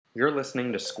You're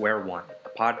listening to Square One, a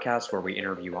podcast where we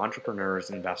interview entrepreneurs,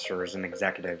 investors, and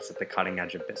executives at the cutting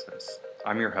edge of business.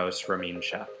 I'm your host, Ramin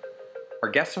Sheth. Our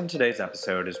guest on today's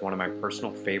episode is one of my personal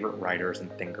favorite writers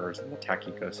and thinkers in the tech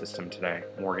ecosystem today,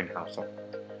 Morgan Housel.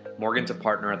 Morgan's a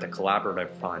partner at the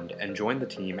Collaborative Fund and joined the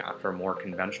team after a more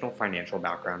conventional financial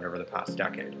background over the past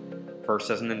decade. First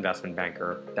as an investment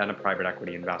banker, then a private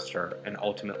equity investor, and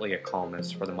ultimately a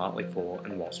columnist for The Motley Fool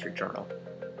and Wall Street Journal.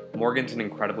 Morgan's an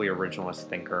incredibly originalist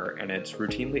thinker, and it's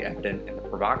routinely evident in the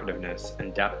provocativeness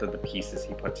and depth of the pieces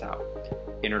he puts out,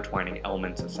 intertwining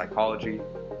elements of psychology,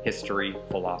 history,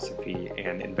 philosophy,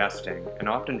 and investing, and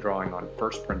often drawing on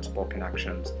first principle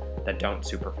connections that don't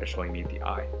superficially meet the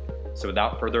eye. So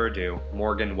without further ado,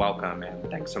 Morgan, welcome, and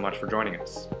thanks so much for joining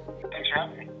us. Thanks for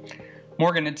having me.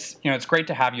 Morgan, it's great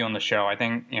to have you on the show. I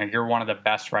think you're one of the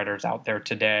best writers out there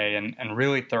today, and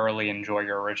really thoroughly enjoy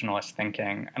your originalist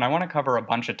thinking. And I want to cover a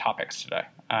bunch of topics today,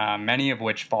 many of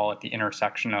which fall at the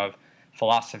intersection of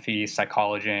philosophy,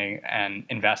 psychology, and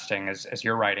investing, as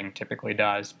your writing typically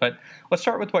does. But let's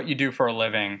start with what you do for a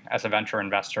living as a venture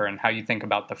investor and how you think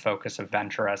about the focus of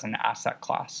venture as an asset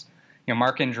class.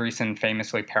 Marc Andreessen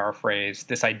famously paraphrased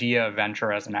this idea of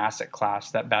venture as an asset class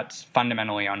that bets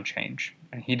fundamentally on change.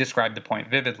 And he described the point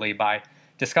vividly by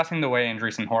discussing the way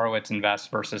Andreessen Horowitz invests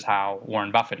versus how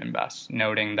Warren Buffett invests,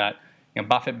 noting that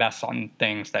Buffett bets on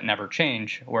things that never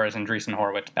change, whereas Andreessen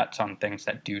Horowitz bets on things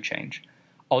that do change.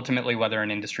 Ultimately, whether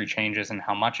an industry changes and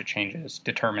how much it changes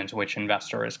determines which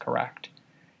investor is correct.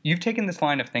 You've taken this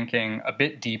line of thinking a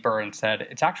bit deeper and said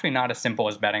it's actually not as simple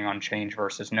as betting on change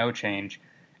versus no change.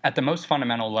 At the most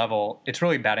fundamental level, it's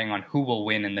really betting on who will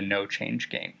win in the no-change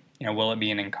game. Will it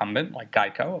be an incumbent like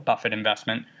Geico, a Buffett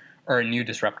investment, or a new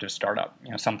disruptive startup,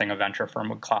 something a venture firm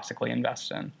would classically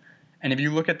invest in? And if you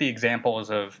look at the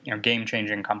examples of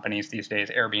game-changing companies these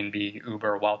days, Airbnb,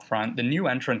 Uber, Wealthfront, the new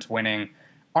entrants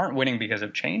aren't winning because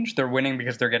of change. They're winning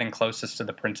because they're getting closest to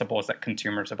the principles that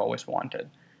consumers have always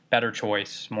wanted. Better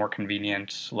choice, more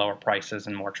convenience, lower prices,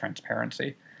 and more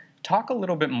transparency. Talk a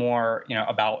little bit more,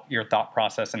 about your thought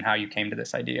process and how you came to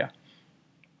this idea.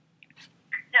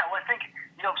 Yeah, well, I think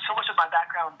so much of my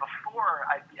background before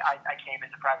I came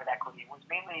into private equity was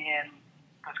mainly in,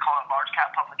 let's call it, large cap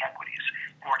public equities.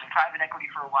 I worked in private equity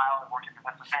for a while. I worked in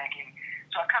investment banking,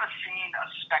 so I've kind of seen a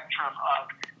spectrum of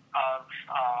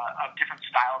different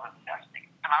styles of investing.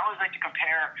 And I always like to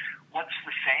compare what's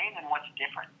the same and what's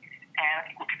different. And I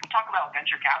think when people talk about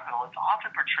venture capital, it's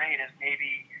often portrayed as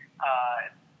maybe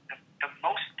the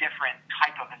most different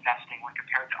type of investing when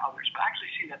compared to others, but I actually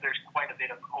see that there's quite a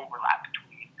bit of overlap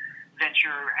between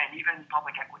venture and even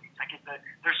public equities. I get that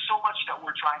there's so much that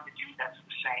we're trying to do that's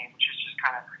the same, which is just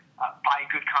kind of buy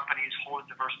good companies, hold a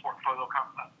diverse portfolio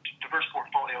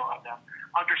of them,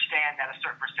 understand that a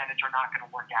certain percentage are not going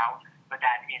to work out, but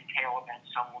that in tail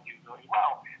events some will do really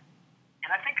well.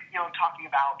 And I think, talking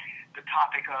about the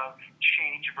topic of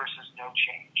change versus no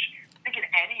change, I think in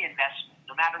any investment,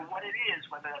 no matter what it is,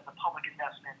 whether that's a public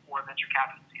investment or a venture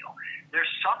capital deal, there's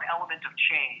some element of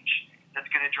change that's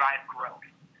going to drive growth.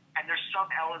 And there's some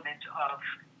element of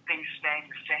things staying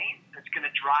the same that's going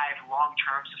to drive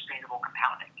long-term sustainable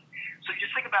compounding. So you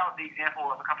just think about the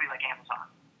example of a company like Amazon,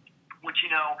 which,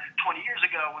 20 years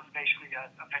ago was basically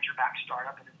a venture-backed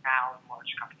startup and is now the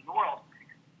largest company in the world.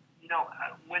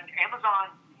 When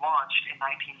Amazon launched in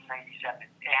 1997,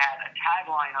 it had a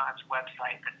tagline on its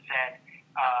website that said,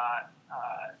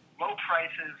 low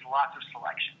prices, lots of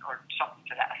selection, or something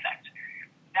to that effect.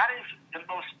 That is the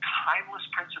most timeless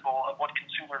principle of what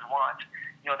consumers want,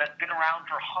 that's been around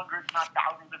for hundreds, not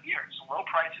thousands of years. Low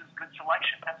prices, good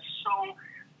selection. That's so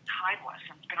timeless.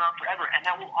 It's been around forever. And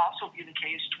that will also be the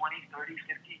case 20, 30,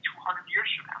 50, 200 years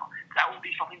from now. That will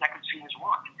be something that consumers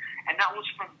want. And that was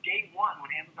from day one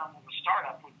when Amazon was a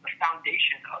startup, was the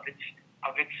foundation of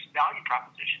its value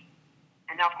proposition.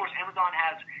 And now, of course, Amazon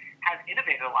has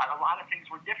innovated a lot. A lot of things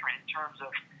were different in terms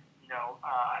of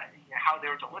how they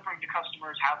were delivering to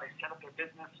customers, how they set up their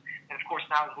business. And of course,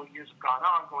 now as the years have gone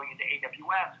on, going into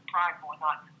AWS and Prime and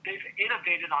whatnot, they've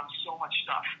innovated on so much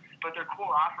stuff, but their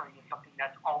core offering is something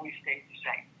that's always stayed the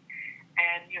same.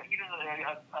 And even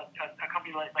a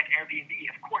company like Airbnb,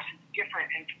 of course, it's different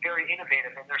and it's very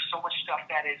innovative, and there's so much stuff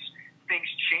that is things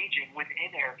changing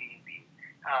within Airbnb,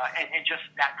 and just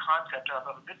that concept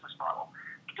of a business model.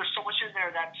 But there's so much in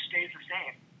there that stays the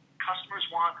same. Customers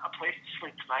want a place to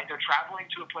sleep tonight. They're traveling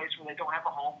to a place where they don't have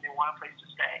a home. They want a place to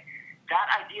stay. That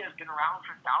idea has been around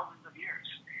for thousands of years.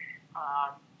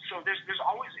 So there's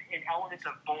always an element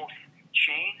of both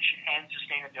change and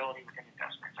sustainability within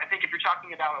investments. I think if you're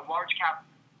talking about a large cap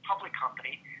public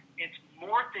company, it's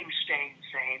more things staying the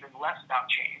same and less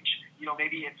about change.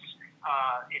 Maybe it's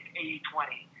 80-20,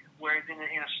 whereas in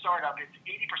a startup, it's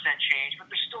 80% change, but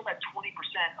there's still that 20%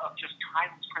 of just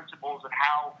timeless principles of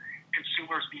how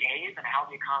consumers behave and how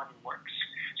the economy works.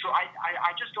 So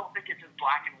I just don't think it's as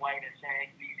black and white as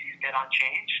saying VCs bet on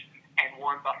change and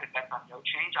Warren Buffett bets on no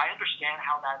change. I understand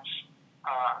how that's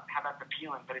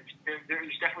appealing, but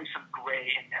there's definitely some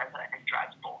gray in there that I think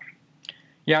drives both.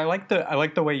 Yeah, I like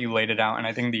the way you laid it out, and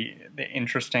I think the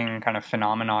interesting kind of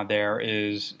phenomena there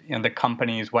is, the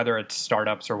companies, whether it's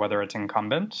startups or whether it's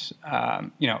incumbents,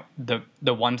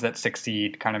 the ones that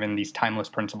succeed kind of in these timeless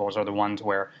principles are the ones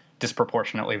where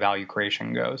disproportionately value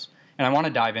creation goes. And I want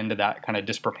to dive into that kind of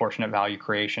disproportionate value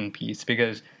creation piece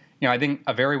because, I think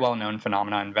a very well-known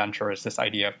phenomenon in venture is this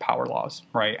idea of power laws,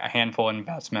 right? A handful of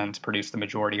investments produce the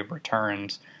majority of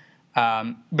returns.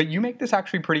 But you make this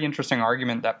actually pretty interesting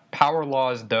argument that power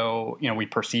laws, though we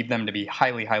perceive them to be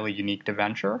highly, highly unique to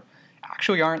venture,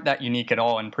 actually aren't that unique at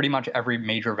all. And pretty much every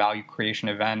major value creation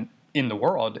event in the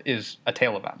world is a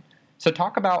tail event. So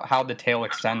talk about how the tail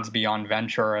extends beyond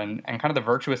venture and kind of the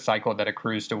virtuous cycle that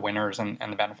accrues to winners and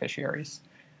the beneficiaries.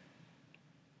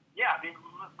 Yeah, I mean,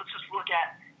 let's just look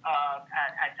at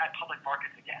public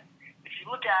markets again. If you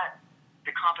look at the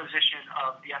composition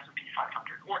of the S&P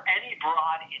 500 or any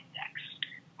broad index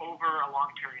over a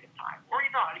long period of time, or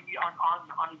even on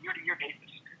a year-to-year basis,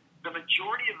 the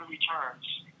majority of the returns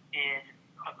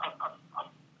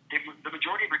the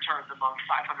majority of returns among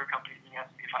 500 companies in the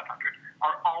S&P 500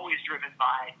 are always driven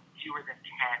by fewer than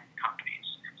 10 companies.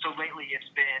 So lately it's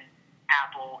been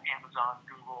Apple, Amazon,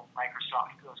 Google,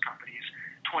 Microsoft, those companies.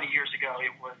 20 years ago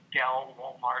it was Dell,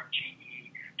 Walmart,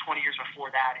 GE. 20 years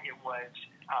before that it was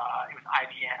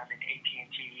IBM and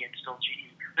AT&T and still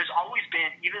GE. There's always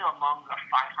been, even among the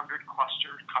 500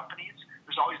 clustered companies,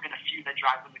 there's always been a few that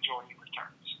drive the majority of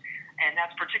returns. And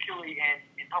that's particularly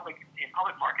in public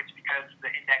markets because the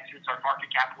indexes are market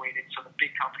cap weighted, so the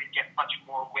big companies get much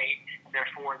more weight, and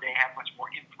therefore they have much more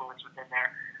influence within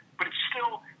there. But it's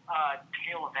still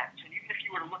tail events. And even if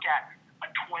you were to look at a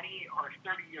 20 or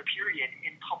 30-year period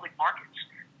in public markets,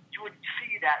 you would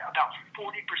see that about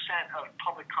 40% of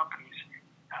public companies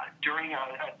during a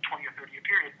 20 or 30-year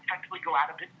period effectively go out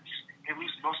of business. They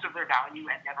lose most of their value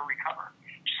and never recover.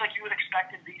 Just like you would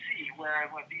expect in VC, where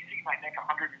when VC might make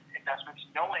 100 investments,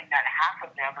 knowing that half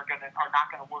of them are not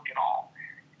going to work at all.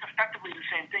 It's effectively the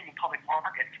same thing in public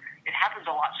markets. It happens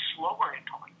a lot slower in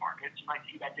public markets. You might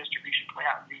see that distribution play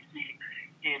out in VC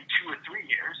in 2 or 3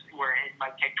 years, where it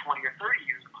might take 20 or 30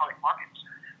 years in public markets.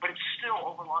 But it's still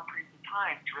over long periods of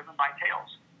time driven by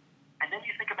tails. And then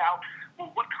you think about, well,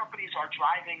 what companies are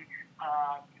driving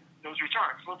those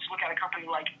returns? Let's look at a company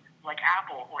like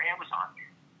Apple or Amazon.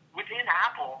 Within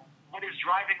Apple, what is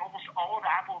driving almost all of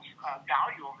Apple's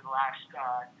value over the last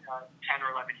 10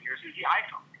 or 11 years is the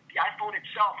iPhone. The iPhone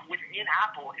itself within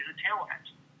Apple is a tail event.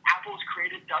 Apple has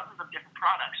created dozens of different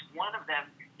products. One of them,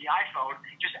 the iPhone,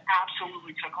 just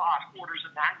absolutely took off orders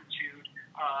of magnitude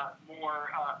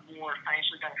more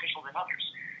financially beneficial than others.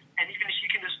 And even if you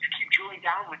can just keep drilling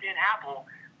down within Apple,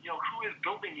 who is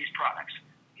building these products?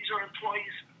 These are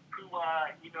employees who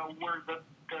were the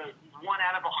 1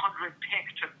 out of 100 pick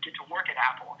to get to work at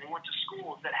Apple. They went to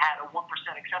schools that had a 1%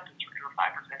 acceptance rate or a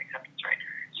 5% acceptance rate.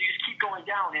 So you just keep going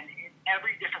down, and in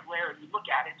every different layer you look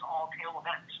at, it's all tail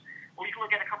events. Or you can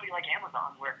look at a company like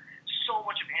Amazon, where so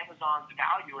much of Amazon's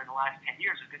value in the last 10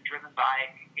 years has been driven by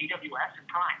AWS and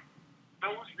Prime.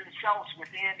 Those themselves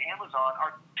within Amazon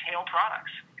are tail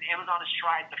products. And Amazon has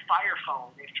tried the Fire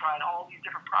Phone. They've tried all these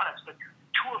different products, but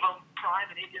 2 of them, Prime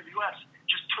and AWS,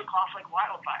 just took off like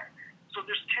wildfire. So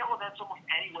there's tail events almost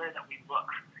anywhere that we look.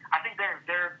 I think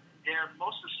they're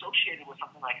most associated with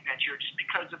something like venture just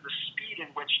because of the speed in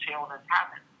which tail events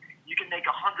happen. You can make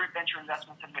 100 venture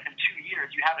investments, and within 2 years,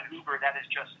 you have an Uber that is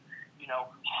just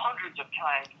hundreds of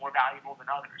times more valuable than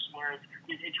others. Whereas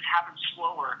it just happens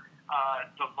slower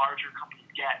the larger companies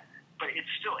get. But it's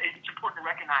important to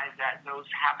recognize that those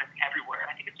happen everywhere.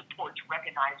 I think it's important to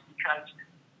recognize because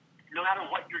no matter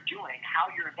what you're doing, how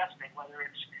you're investing, whether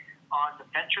it's on the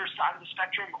venture side of the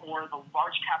spectrum or the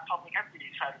large cap public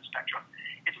equity side of the spectrum,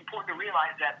 it's important to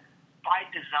realize that by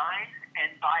design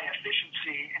and by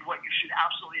efficiency, and what you should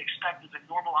absolutely expect as a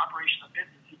normal operation of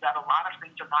business, is that a lot of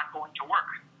things are not going to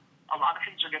work. A lot of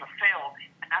things are going to fail,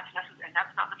 and that's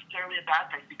not necessarily a bad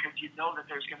thing, because you know that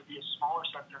there's going to be a smaller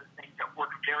subset of things that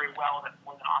work very well that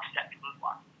more than offset those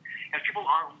losses. And if people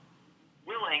aren't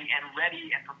willing and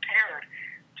ready and prepared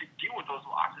to deal with those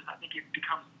losses, I think it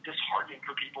becomes disheartening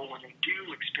for people when they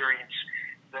do experience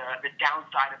the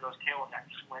downside of those tail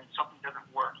events. When something doesn't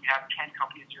work, you have 10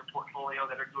 companies in your portfolio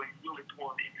that are doing really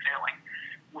poorly and failing,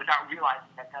 without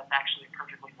realizing that that's actually a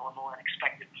perfectly normal and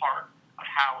expected part of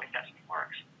how investing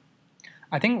works.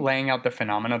 I think laying out the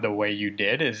phenomena the way you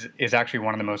did is actually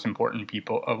one of the most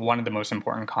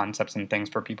important concepts and things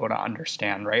for people to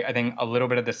understand, right? I think a little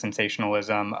bit of the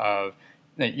sensationalism of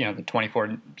the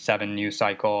 24/7 news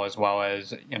cycle, as well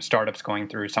as startups going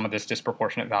through some of this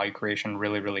disproportionate value creation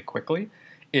really, really quickly.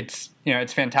 It's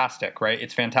fantastic, right?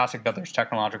 It's fantastic that there's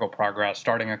technological progress.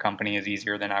 Starting a company is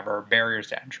easier than ever. Barriers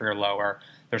to entry are lower.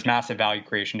 There's massive value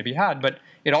creation to be had, but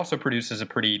it also produces a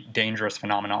pretty dangerous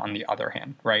phenomenon on the other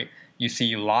hand, right? You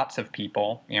see lots of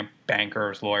people,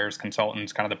 bankers, lawyers,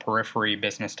 consultants, kind of the periphery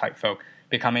business type folk,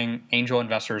 becoming angel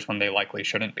investors when they likely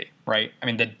shouldn't be, right? I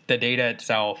mean, the data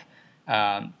itself,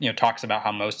 talks about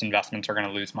how most investments are going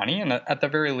to lose money, and at the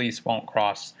very least won't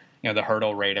cross the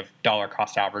hurdle rate of dollar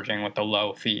cost averaging with the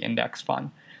low fee index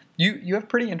fund. You have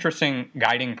pretty interesting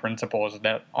guiding principles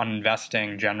that on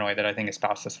investing generally that I think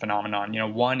espouse this phenomenon.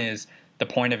 One is the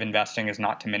point of investing is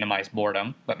not to minimize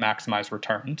boredom, but maximize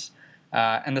returns.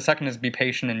 And the second is be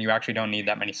patient, and you actually don't need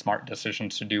that many smart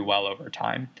decisions to do well over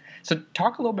time. So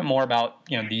talk a little bit more about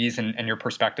these and your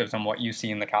perspectives on what you see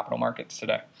in the capital markets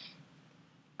today.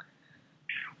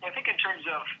 Well, I think in terms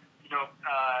of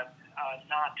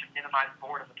not to minimize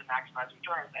boredom but to maximize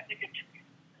returns, I think it's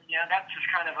that's just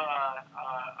kind of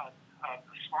a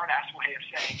smart-ass way of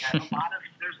saying that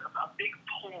there's a big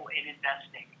pull in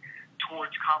investing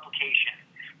towards complication,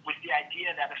 with the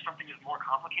idea that if something is more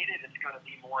complicated, it's going to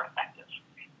be more effective.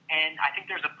 And I think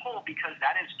there's a pull because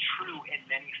that is true in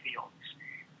many fields.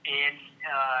 In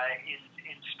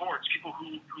sports, people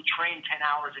who train 10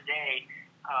 hours a day,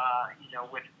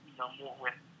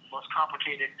 with most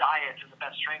complicated diets and the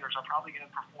best trainers are probably going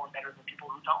to perform better than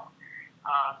people who don't.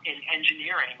 In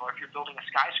engineering, or if you're building a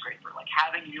skyscraper, like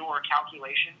having your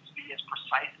calculations be as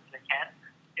precise as they can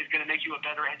is going to make you a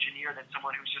better engineer than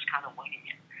someone who's just kind of winging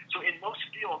it. So in most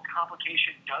fields,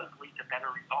 complication does lead to better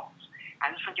results.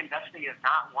 I just think investing is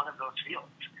not one of those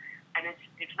fields. And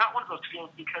it's not one of those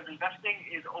fields because investing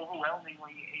is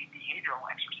overwhelmingly a behavioral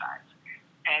exercise.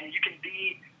 And you can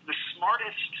be the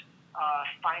smartest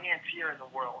financier in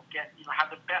the world, have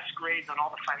the best grades on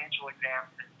all the financial exams,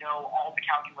 and know all the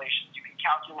calculations. You can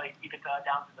calculate EBITDA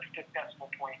down to the fifth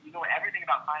decimal point. You know everything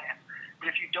about finance. But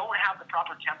if you don't have the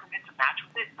proper temperament to match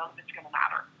with it, none of it's going to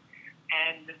matter.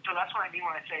 And so that's what I mean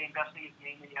when I say investing is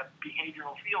mainly a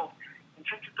behavioral field. And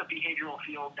since it's a behavioral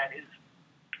field that is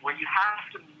where you have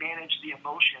to manage the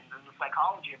emotions and the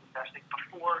psychology of investing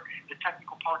before the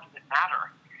technical parts of it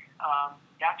matter,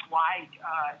 that's why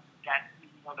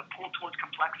the pull towards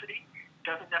complexity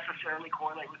doesn't necessarily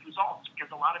correlate with results, because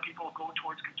a lot of people go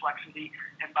towards complexity,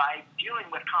 and by dealing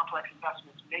with complex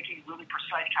investments, making really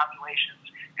precise calculations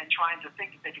and trying to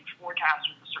think that they can forecast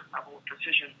with a certain level of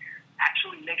precision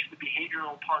actually makes the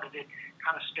behavioral part of it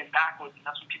kind of spin backwards, and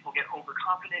that's when people get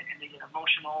overconfident and they get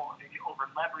emotional and they get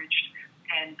over-leveraged,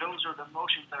 and those are the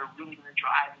emotions that are really going to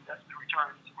drive investment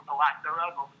returns or the lack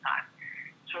thereof over time.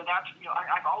 So that's,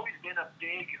 I've always been a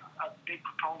big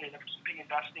proponent of keeping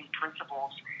investing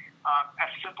principles as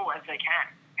simple as they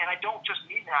can. And I don't just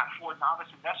mean that for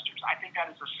novice investors. I think that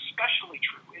is especially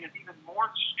true. It is even more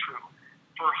true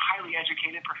for highly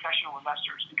educated professional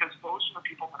investors, because those are the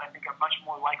people that I think are much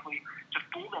more likely to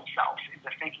fool themselves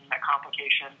into thinking that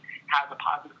complication has a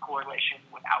positive correlation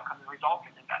with outcome and results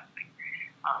in investing.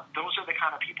 Those are the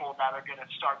kind of people that are going to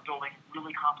start building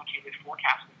really complicated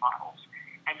forecasting models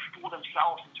and fool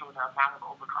themselves into an amount of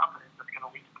overconfidence that's going to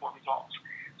lead to poor results.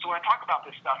 So when I talk about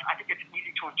this stuff, I think it's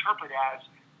easy to interpret as,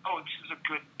 this is a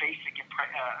good basic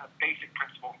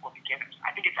principle for beginners. I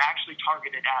think it's actually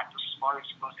targeted at the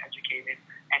smartest, most educated,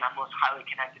 and most highly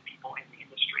connected people in the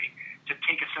industry to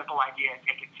take a simple idea and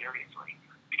take it seriously.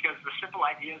 Because the simple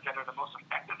ideas that are the most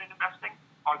effective in investing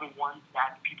are the ones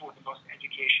that people with the most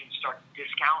education start to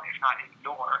discount, if not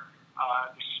ignore,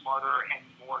 the smarter and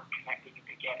more connected that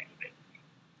they get into it.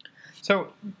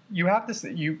 So you have this,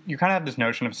 you kind of have this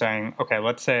notion of saying, okay,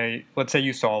 let's say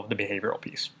you solve the behavioral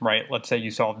piece, right? Let's say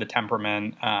you solve the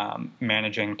temperament,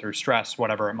 managing through stress,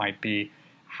 whatever it might be.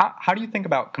 How do you think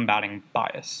about combating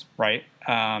bias, right?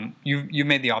 You've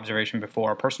made the observation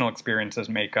before, personal experiences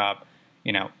make up,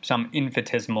 some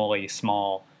infinitesimally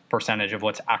small percentage of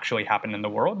what's actually happened in the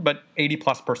world, but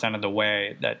 80+% of the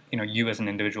way that, you as an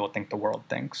individual think the world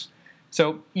thinks.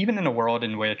 So even in a world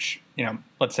in which,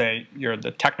 let's say you're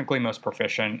the technically most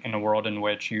proficient, in a world in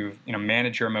which you've,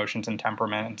 managed your emotions and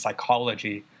temperament and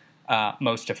psychology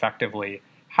most effectively,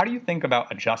 how do you think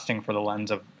about adjusting for the lens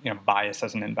of, bias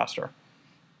as an investor?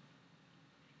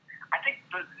 I think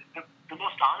the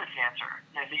most honest answer,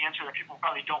 and the answer that people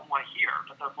probably don't want to hear,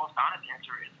 but the most honest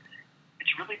answer is,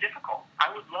 it's really difficult.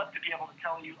 I would love to be able to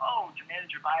tell you, to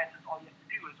manage your biases, all you have to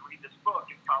do is read this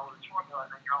book and follow this formula,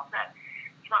 and then you're all set.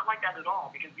 It's not like that at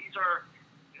all, because these are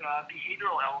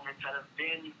behavioral elements that have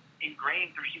been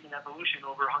ingrained through human evolution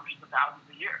over hundreds of thousands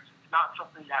of years. It's not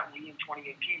something that we in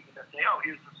 2018 can just say, oh,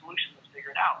 here's the solution, let's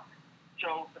figure it out.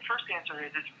 So the first answer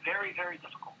is it's very, very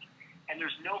difficult. And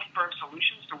there's no firm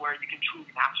solutions to where you can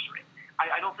truly master it.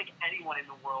 I don't think anyone in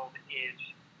the world is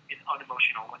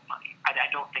unemotional with money. I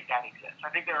don't think that exists.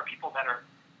 I think there are people that are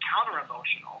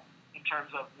counter-emotional in terms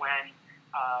of when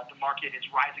the market is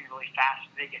rising really fast,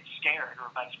 they get scared, or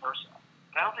vice versa.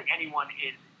 But I don't think anyone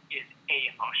is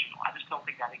a-emotional. I just don't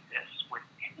think that exists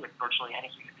with virtually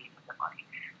any human being with their money.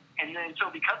 And then, so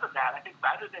because of that, I think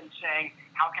rather than saying,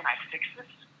 how can I fix this?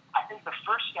 I think the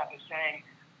first step is saying,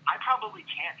 I probably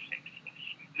can't fix this.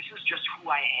 This is just who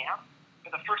I am.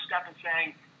 But the first step is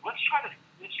saying, let's try to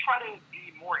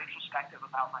be more introspective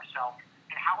about myself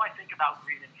and how I think about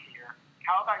greed and fear.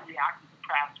 How have I reacted to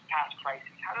past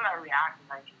crises? How did I react in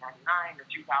 1999 or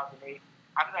 2008?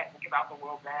 How did I think about the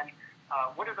world then?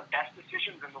 What are the best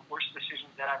decisions and the worst decisions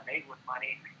that I've made with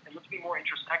money? And let's be more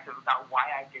introspective about why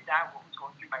I did that, what was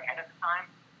going through my head at the time.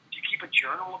 If you keep a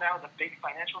journal about the big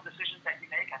financial decisions that you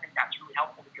make, I think that's really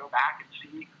helpful to go back and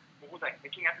see what was I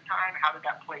thinking at the time, how did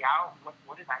that play out, what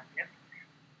did I miss?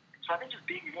 So I think just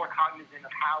being more cognizant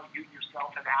of how you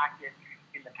yourself have acted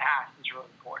in the past is really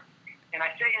important. And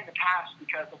I say in the past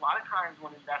because a lot of times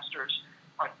when investors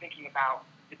are thinking about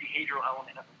the behavioral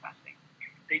element of investing,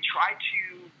 they try to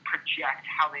project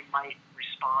how they might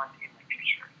respond in the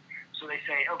future. So they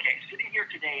say, okay, sitting here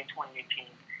today in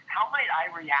 2018, how might I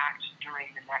react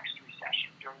during the next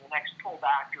recession, during the next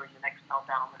pullback, during the next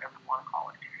meltdown, whatever you want to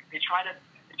call it? They try to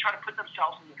put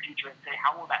themselves in the future and say,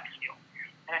 how will that feel?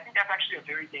 And I think that's actually a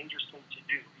very dangerous thing to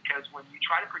do, because when you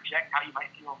try to project how you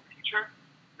might feel in the future,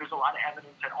 there's a lot of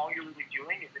evidence that all you're really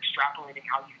doing is extrapolating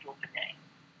how you feel today.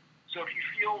 So if you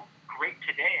feel great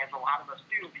today, as a lot of us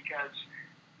do, because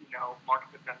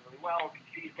markets have done really well,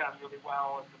 VC's done really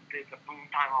well, it's a boom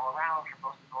time all around for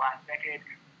most of the last decade.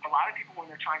 A lot of people, when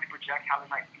they're trying to project how they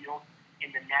might feel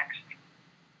in the next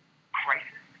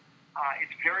crisis,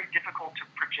 it's very difficult to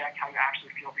project how you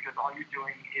actually feel, because all you're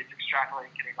doing is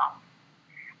extrapolating today's outcome.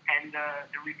 And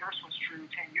the reverse was true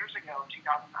 10 years ago, in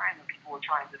 2009, when people were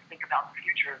trying to think about the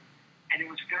future. And it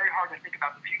was very hard to think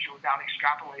about the future without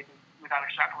extrapolating the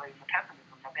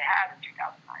pessimism that they had in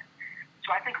 2009.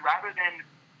 So I think rather than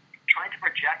trying to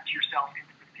project yourself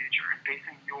into the future and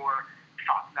basing your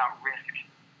thoughts about risk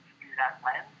through that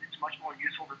lens, it's much more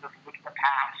useful to just look at the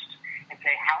past and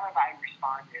say, how have I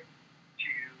responded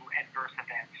to adverse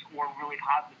events or really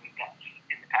positive events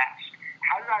in the past?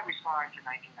 How did I respond to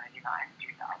 1999 and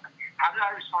 2000? How did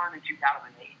I respond in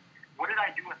 2008? What did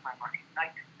I do with my money?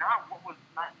 Like, not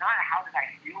how did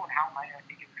I feel and how might I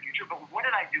think in the future, but what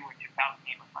did I do in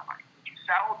 2008 with my money? Did you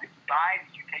sell? Did you buy?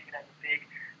 Did you take it as a big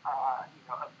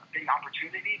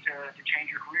opportunity to change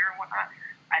your career and whatnot?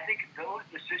 I think those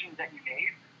decisions that you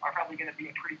made are probably going to be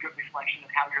a pretty good reflection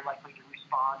of how you're likely to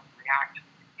respond and react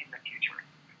in the future.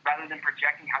 Rather than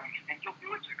projecting how you think you'll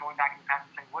do it, just going back in the past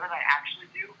and saying, what did I actually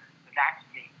do? That's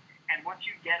me. And once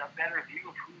you get a better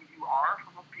view of who you are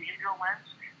from a behavioral lens,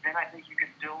 then I think you can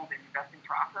build an investing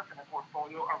process and a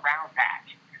portfolio around that,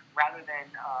 rather than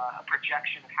a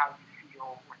projection of how you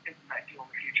feel or think you might feel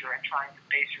in the future, and trying to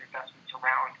base your investments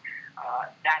around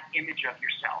that image of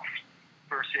yourself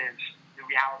versus the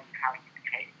reality of how you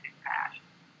behaved in the past.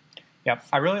 Yep,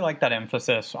 I really like that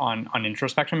emphasis on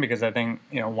introspection, because I think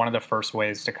one of the first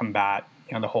ways to combat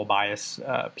the whole bias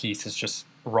piece is just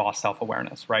raw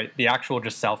self-awareness, right? The actual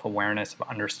just self-awareness of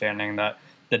understanding that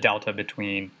the delta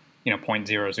between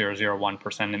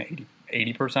 0.0001% and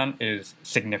 80% is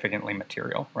significantly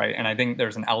material, right? And I think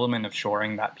there's an element of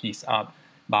shoring that piece up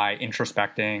by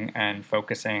introspecting and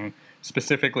focusing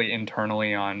specifically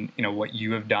internally on what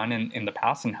you have done in the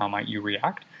past and how might you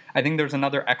react. I think there's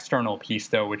another external piece,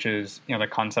 though, which is the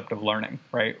concept of learning,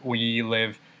 right? We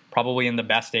live probably in the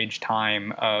best age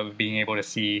time of being able to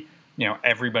see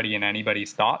everybody and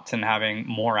anybody's thoughts and having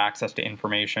more access to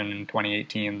information in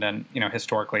 2018 than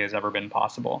historically has ever been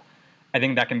possible. I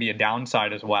think that can be a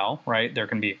downside as well, right? There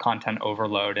can be a content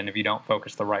overload, and if you don't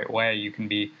focus the right way, you can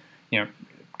be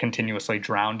continuously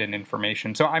drowned in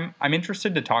information. So I'm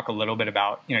interested to talk a little bit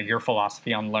about your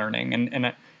philosophy on learning,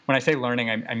 and when I say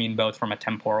learning, I mean both from a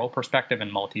temporal perspective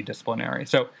and multidisciplinary.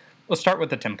 So let's start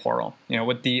with the temporal.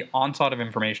 With the onslaught of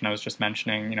information I was just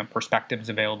mentioning, perspectives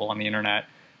available on the internet,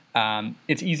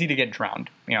 it's easy to get drowned.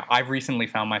 I've recently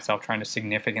found myself trying to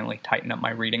significantly tighten up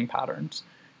my reading patterns.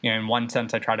 In one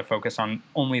sense, I try to focus on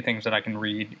only things that I can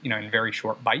read, in very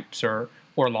short bites or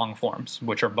long forms,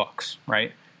 which are books,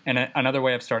 right? And another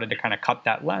way I've started to kind of cut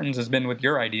that lens has been with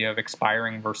your idea of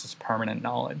expiring versus permanent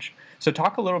knowledge. So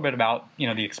talk a little bit about,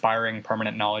 the expiring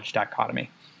permanent knowledge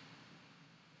dichotomy.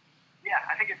 Yeah,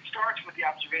 I think it starts with the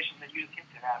observation that you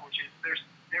hinted at, which is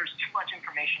there's too much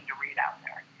information to read out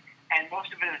there, and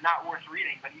most of it is not worth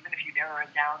reading. But even if you narrow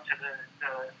it down to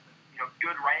the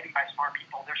good writing by smart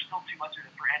people, there's still too much of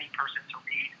it for any person to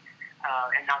read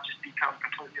and not just become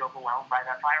completely overwhelmed by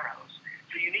that fire hose.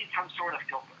 So you need some sort of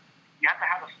filter. You have to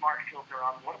have a smart filter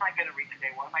on what am I going to read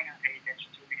today, what am I going to pay attention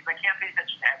to, because I can't pay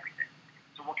attention to everything.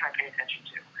 So what can I pay attention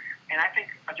to? And I think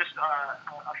just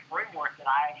a framework that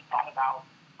I've thought about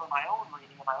for my own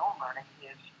reading and my own learning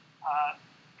is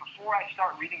before I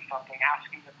start reading something,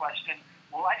 asking the question,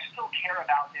 will I still care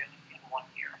about this in 1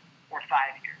 year or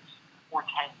 5 years or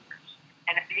 10 years?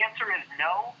 And if the answer is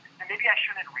no, then maybe I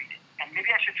shouldn't read it. And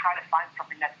maybe I should try to find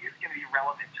something that is going to be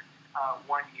relevant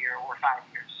 1 year or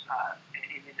 5 years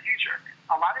in the future.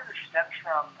 A lot of this stems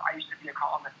from, I used to be a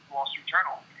columnist at the Wall Street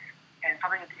Journal, and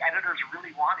something that the editors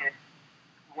really wanted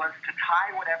was to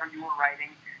tie whatever you were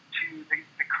writing to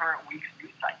the current week's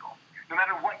news cycle. No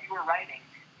matter what you were writing,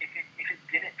 if it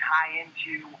didn't tie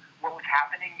into what was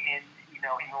happening in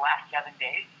the last 7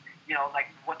 days,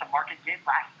 like what the market did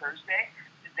last Thursday,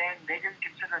 then they didn't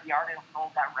consider the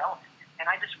article that relevant. And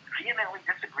I just vehemently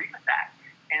disagreed with that.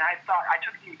 And I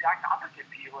took the exact opposite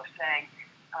view of saying,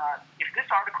 if this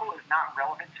article is not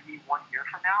relevant to me 1 year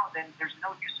from now, then there's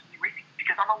no use in me reading it,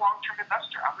 because I'm a long-term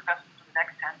investor. I'm investing for the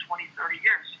next 10, 20, 30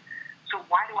 years. So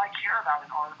why do I care about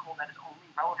an article that is only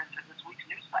relevant to this week's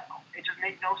news cycle? It just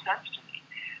made no sense to me.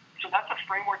 So that's a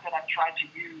framework that I've tried to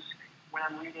use when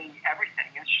I'm reading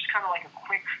everything. It's just kind of like a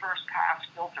quick first pass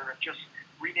filter of just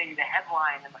reading the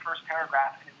headline in the first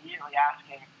paragraph and immediately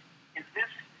asking, is this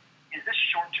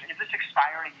short-term? Is this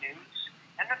expiring news?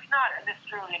 And that's not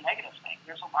necessarily a negative thing.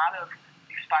 There's a lot of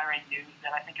expiring news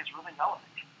that I think is really relevant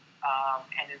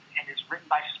and is written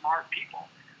by smart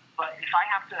people. But if I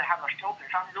have to have a filter,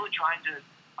 if I'm really trying to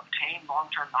obtain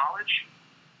long-term knowledge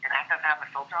and I have to have a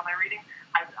filter on my reading,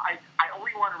 I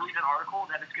only want to read an article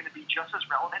that is going to be just as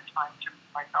relevant to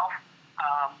myself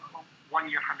 1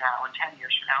 year from now, and 10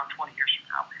 years from now, and 20 years from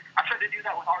now. I try to do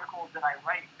that with articles that I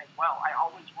write as well. I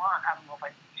always want, I don't know if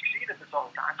I succeed at this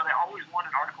all the time, but I always want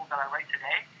an article that I write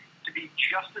today to be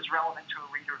just as relevant to a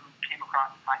reader who came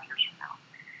across it 5 years from now.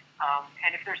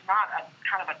 And if there's not a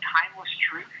kind of a timeless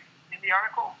truth in the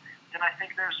article, then I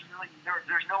think there's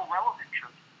no relevant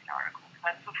truth in the article.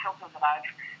 That's the filter that I've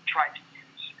tried to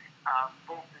use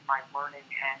both in my learning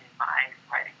and in my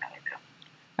writing that I do.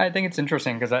 I think it's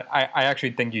interesting because I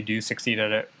actually think you do succeed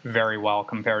at it very well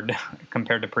compared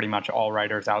to pretty much all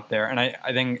writers out there. And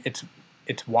I think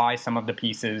it's why some of the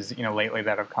pieces, lately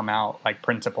that have come out, like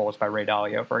Principles by Ray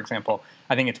Dalio, for example,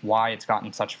 I think it's why it's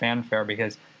gotten such fanfare,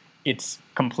 because it's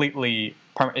completely,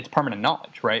 it's permanent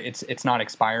knowledge, right? It's not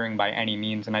expiring by any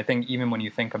means. And I think even when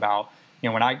you think about,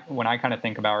 when I kind of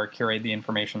think about or curate the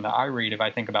information that I read, if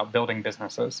I think about building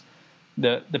businesses,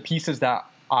 the pieces that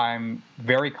I'm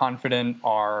very confident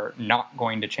are not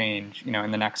going to change,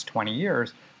 in the next 20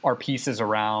 years are pieces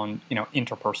around,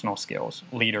 interpersonal skills,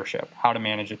 leadership, how to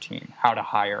manage a team, how to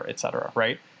hire, et cetera,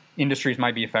 right? Industries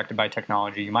might be affected by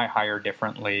technology. You might hire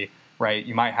differently, right?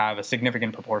 You might have a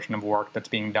significant proportion of work that's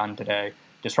being done today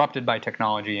disrupted by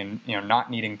technology and, not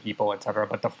needing people, et cetera.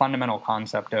 But the fundamental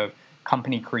concept of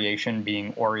company creation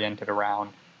being oriented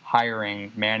around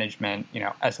hiring, management,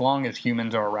 as long as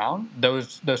humans are around,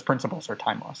 those principles are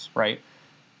timeless, right?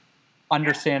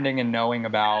 Understanding and knowing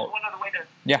about. One other way to.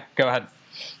 Yeah, go ahead.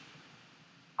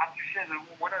 I was just saying that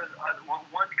one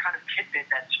kind of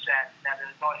tidbit that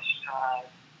has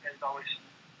always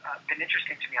been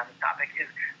interesting to me on this topic is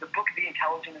the book The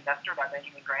Intelligent Investor by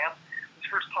Benjamin Graham. It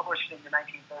was first published in the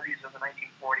 1930s or the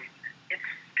 1940s. It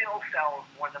still sells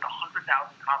more than 100,000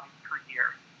 copies per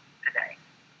year today.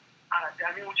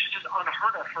 Which is just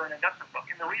unheard of for an investment book.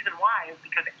 And the reason why is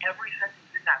because every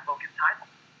sentence in that book is timeless.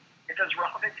 It's as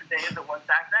relevant today as it was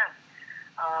back then.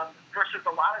 Versus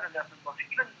a lot of investment books,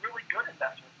 even really good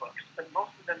investment books, but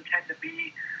most of them tend to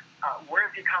be, where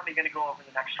is the economy going to go over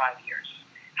the next 5 years?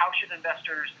 How should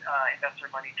investors invest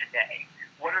their money today?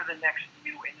 What are the next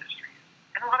new industries?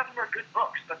 And a lot of them are good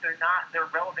books, but they're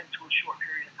relevant to a short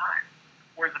period of time.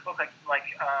 Whereas a book like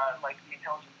The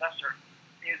Intelligent Investor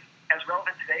is as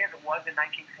relevant today as it was in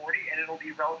 1940, and it'll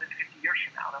be relevant 50 years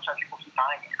from now. That's why people keep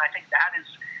buying it. And I think that is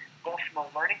both from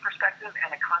a learning perspective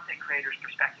and a content creator's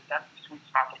perspective. That's the sweet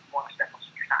spot that you want to spend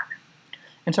most of your time in.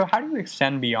 And so how do you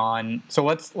extend beyond, so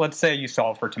let's say you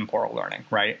solve for temporal learning,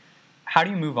 right? How do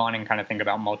you move on and kind of think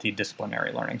about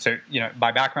multidisciplinary learning? So,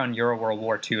 by background, you're a World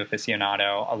War II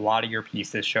aficionado. A lot of your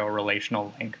pieces show a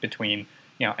relational link between,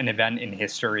 an event in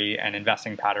history and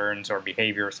investing patterns or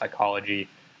behavior psychology.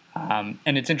 And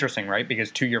it's interesting, right?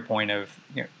 Because to your point of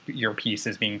your piece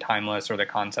as being timeless, or the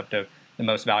concept of the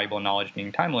most valuable knowledge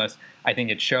being timeless, I think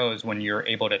it shows when you're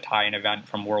able to tie an event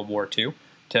from World War II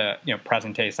to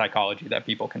present day psychology that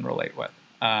people can relate with.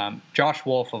 Josh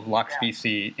Wolf of Lux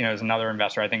VC, is another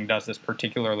investor I think does this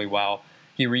particularly well.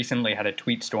 He recently had a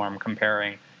tweet storm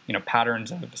comparing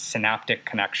patterns of synaptic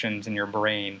connections in your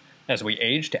brain as we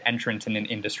age to entrance in an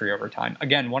industry over time.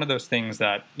 Again, one of those things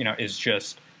that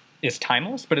is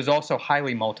timeless, but is also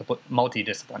highly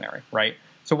multidisciplinary, right?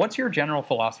 So what's your general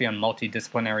philosophy on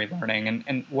multidisciplinary learning,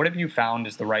 and what have you found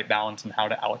is the right balance in how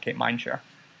to allocate mindshare?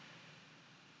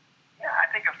 Yeah,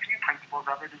 I think a few principles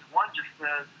of it is one, just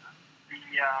the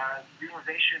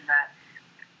realization that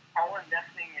all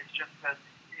investing is just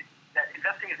that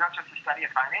investing is not just a study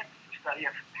of finance, it's a study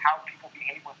of how people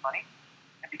behave with money.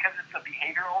 And because it's a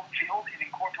behavioral field, it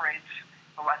incorporates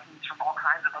the lessons from all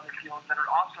kinds of other fields that are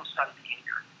also study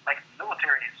behavior, like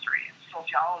military history and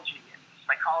sociology and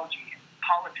psychology and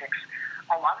politics.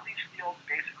 A lot of these fields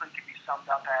basically can be summed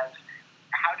up as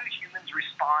how do humans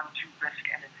respond to risk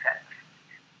and incentive.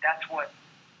 That's what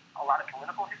a lot of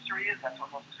political history is. That's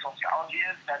what most of sociology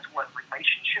is. That's what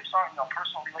relationships are,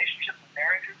 personal relationships and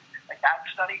marriages, like that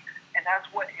study. And that's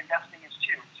what investing is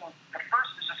too. So the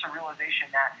first is just a realization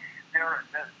that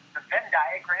the Venn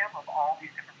diagram of all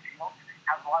these different fields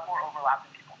has a lot more overlap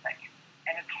than people think.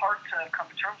 And it's hard to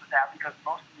come to terms with that because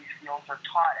most of these fields are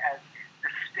taught as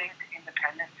distinct,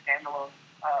 independent, standalone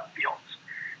fields.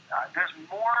 There's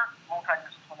more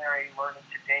multidisciplinary learning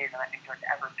today than I think there's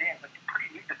ever been, but it's a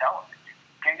pretty new development.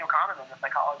 Daniel Kahneman, the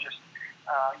psychologist,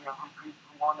 who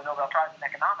won the Nobel Prize in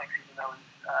economics, even though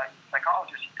he's a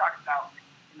psychologist, he talked about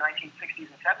in the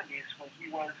 1960s and 70s when he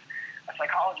was a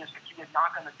psychologist, but he would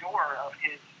knock on the door of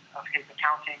his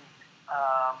accounting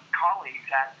colleagues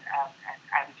at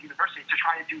his university to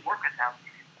try to do work with them,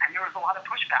 and there was a lot of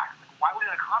pushback. Like, why would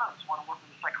an economist want to work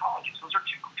with a psychologist? Those are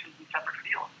two completely separate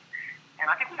fields. And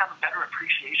I think we have a better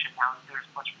appreciation now that there's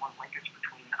much more linkage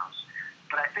between those.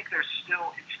 But I think it's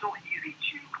still easy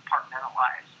to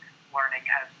compartmentalize learning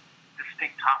as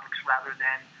distinct topics rather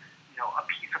than a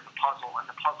piece of the puzzle. And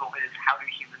the puzzle is how do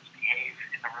humans behave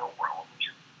in the real world, which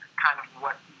is kind of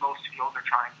what most fields are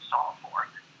trying to solve for.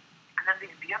 And then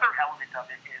the other element of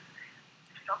it is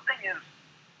if something is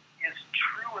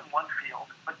true in one field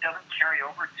but doesn't carry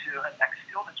over to a next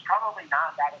field, it's probably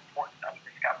not that important of a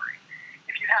discovery.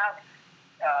 If you have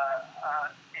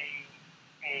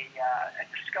a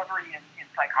discovery in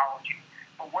psychology,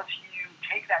 but once you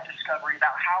take that discovery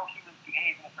about how humans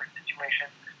behave in a certain situation,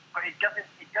 but it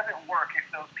doesn't work if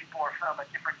those people are from a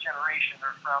different generation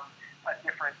or from a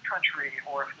different country,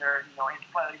 or if they're in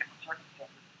slightly different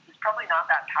circumstances, it's probably not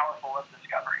that powerful of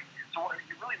discovery. So what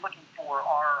you're really looking for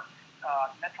are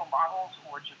mental models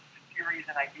or just theories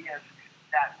and ideas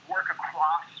that work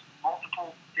across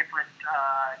multiple different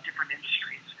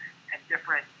industries and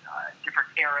different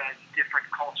eras, different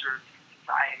cultures,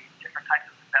 society, different types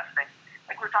of investing.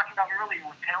 Like we were talking about earlier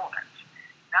with tail events.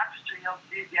 That's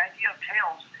the idea of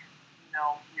tails.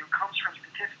 Comes from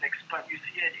statistics, but you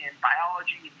see it in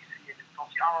biology, you see it in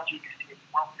sociology, you see it in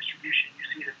wealth distribution, you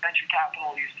see it in venture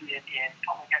capital, you see it in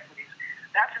public equities.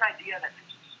 That's an idea that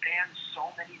spans so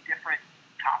many different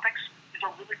topics. Is a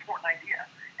really important idea,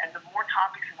 and the more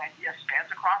topics an idea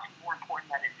spans across, the more important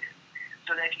that it is.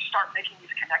 So that if you start making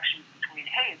these connections between,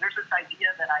 hey, there's this idea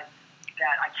that I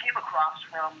came across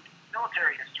from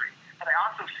military history, but I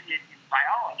also see it in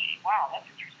biology. Wow, that's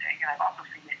interesting. And I've also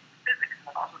seen it in physics, and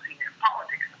I've also seen it in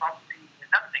politics, and I've also seen it in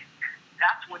investing.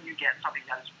 That's when you get something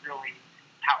that is really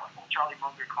powerful. Charlie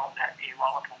Munger called that a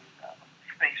Lollapalooza.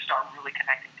 Things start really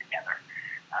connecting together.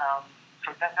 So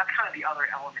that's kind of the other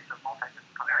element of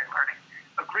multidisciplinary learning.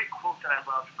 A great quote that I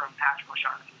love from Patrick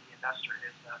O'Shaughnessy, the investor,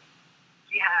 is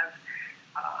he has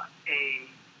a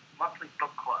monthly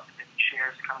book club that he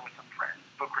shares kind of with some friends,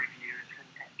 book reviews and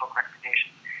book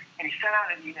recommendations. And he sent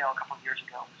out an email a couple of years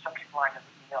ago. The subject line of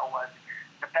the email was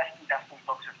the best investing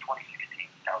books of 2016.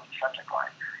 That was the subject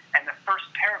line. And the first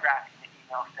paragraph in the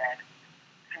email said,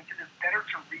 since it is better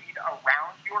to read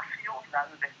around your field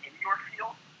rather than in your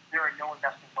field, there are no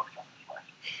investing books on this list.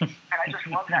 And I just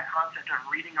love that concept of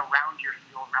reading around your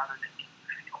field rather than in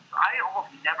your field. So I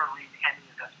almost never read any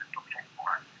investment books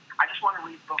anymore. I just want to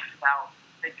read books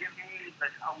that give me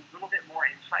a little bit more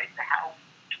insight to how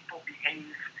people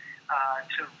behave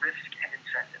to risk and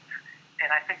incentive. And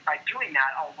I think by doing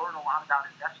that, I'll learn a lot about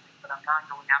investing, but I'm not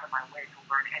going out of my way to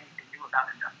learn anything new about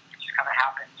investing. It just kind of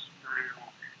happens through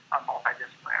a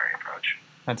multidisciplinary approach.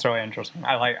 That's really interesting.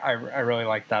 I really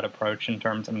like that approach in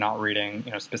terms of not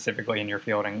reading, specifically in your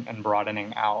field and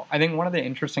broadening out. I think one of the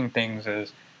interesting things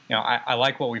is, I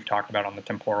like what we've talked about on the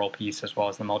temporal piece as well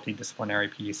as the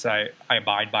multidisciplinary piece. I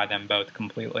abide by them both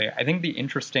completely. I think the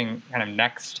interesting kind of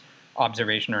next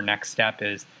observation or next step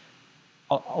is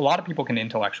a lot of people can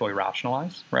intellectually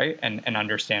rationalize, right, and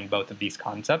understand both of these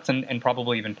concepts and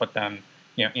probably even put them,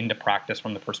 into practice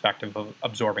from the perspective of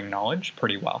absorbing knowledge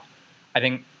pretty well. I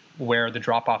think where the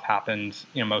drop-off happens,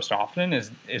 most often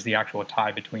is the actual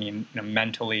tie between,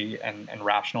 mentally and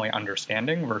rationally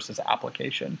understanding versus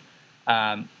application.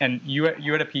 And you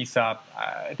had a piece up,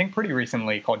 I think pretty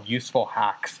recently, called "Useful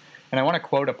Hacks," and I want to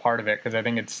quote a part of it because I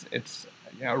think it's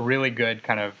really good.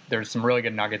 Kind of, there's some really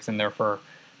good nuggets in there for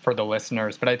the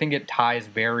listeners, but I think it ties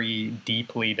very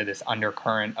deeply to this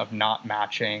undercurrent of not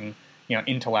matching,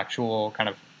 intellectual kind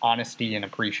of honesty and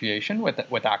appreciation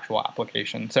with actual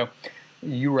application. So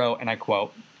you wrote, and I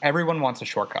quote, "Everyone wants a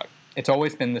shortcut. It's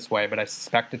always been this way, but I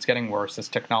suspect it's getting worse as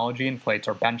technology inflates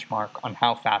our benchmark on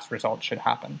how fast results should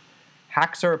happen.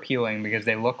 Hacks are appealing because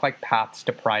they look like paths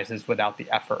to prizes without the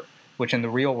effort, which in the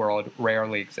real world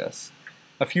rarely exists.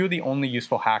 A few of the only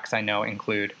useful hacks I know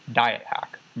include diet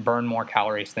hack, burn more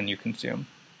calories than you consume;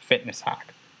 fitness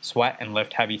hack, sweat and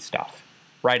lift heavy stuff;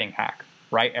 writing hack,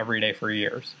 write every day for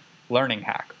years; learning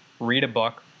hack, read a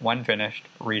book, when finished,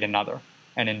 read another;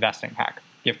 and investing hack,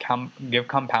 give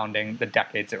compounding the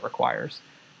decades it requires."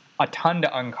 A ton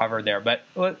to uncover there, but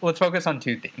let's focus on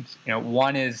two themes.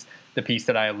 One is the piece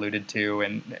that I alluded to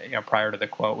and prior to the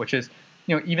quote, which is,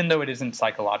 even though it isn't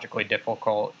psychologically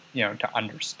difficult, to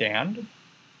understand,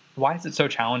 why is it so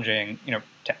challenging,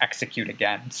 to execute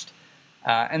against?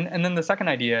 And then the second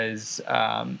idea is,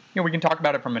 we can talk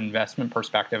about it from an investment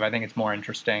perspective. I think it's more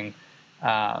interesting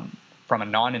from a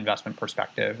non-investment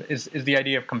perspective is the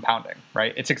idea of compounding,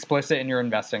 right? It's explicit in your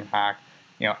investing hack.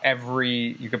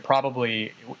 You could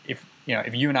probably, if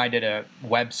you and I did a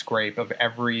web scrape of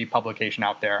every publication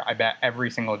out there, I bet every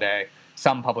single day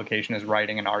some publication is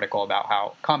writing an article about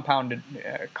how compounding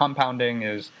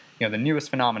is, the newest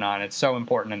phenomenon. It's so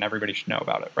important and everybody should know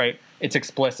about it, right? It's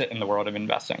explicit in the world of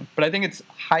investing. But I think it's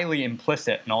highly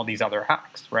implicit in all these other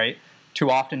hacks, right? Too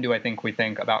often do I think we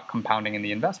think about compounding in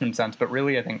the investment sense, but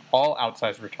really I think all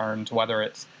outsized returns, whether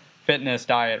it's fitness,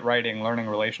 diet, writing, learning,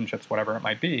 relationships, whatever it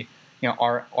might be,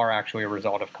 are actually a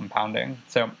result of compounding.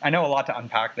 So I know a lot to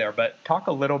unpack there, but talk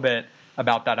a little bit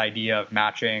about that idea of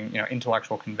matching,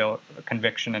 intellectual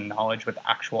conviction and knowledge with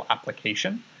actual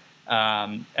application,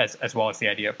 as well as the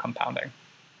idea of compounding.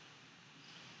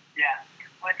 Yeah.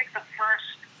 Well, I think the first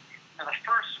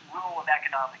rule of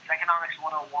economics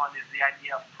 101, is the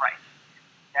idea of price.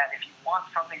 That if you want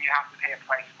something, you have to pay a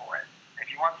price for it.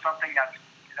 If you want something that's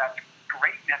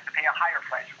great, you have to pay a higher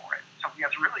price for it. Something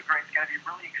that's really great is going to be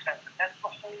really expensive. That's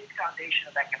the whole foundation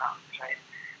of economics, right?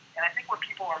 And I think when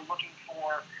people are looking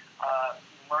for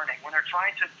learning, when they're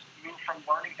trying to move from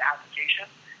learning to application,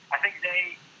 I think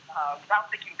they,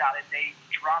 without thinking about it, they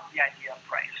drop the idea of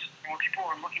price. And what people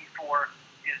are looking for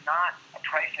is not a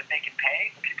price that they can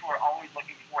pay, but people are always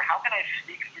looking for, how can I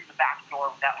sneak through the back door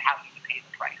without having to pay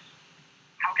the price?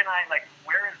 How can I,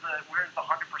 where is the 100%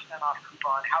 off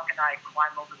coupon? How can I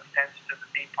climb over the fence to the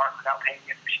theme park without paying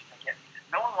the admission ticket?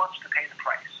 No one wants to pay the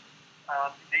price.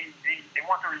 They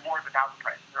want the reward without the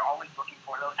price. They're always looking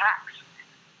for those hacks.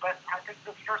 But I think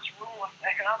the first rule of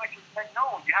economics is that,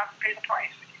 no, you have to pay the price.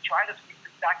 If you try to sneak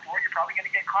through the back door, you're probably going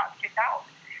to get caught and kicked out.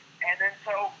 And then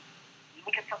so you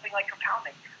look at something like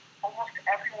compounding. Almost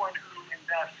everyone who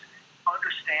invests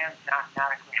understands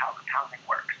mathematically how compounding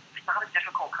works. It's not a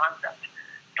difficult concept.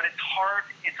 But it's hard,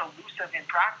 it's elusive in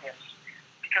practice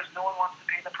because no one wants to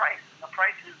pay the price. And the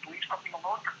price is leave something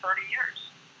alone for 30 years.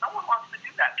 No one wants to do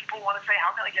that. People want to say,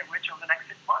 how can I get rich over the next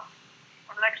 6 months?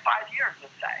 Or the next 5 years,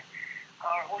 let's say.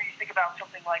 Or you think about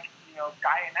something like,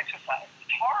 diet and exercise.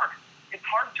 It's hard. It's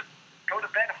hard to go to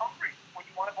bed hungry when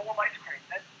you want a bowl of ice cream.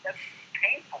 That's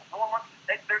painful. No one wants to,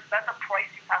 that's a price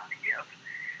you have to give.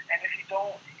 And if you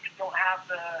don't have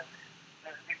the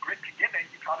grit to give it,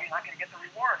 you're probably not going to get the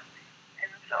reward. And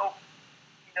so,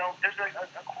 there's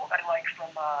a quote I like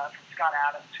from Scott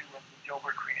Adams, who was the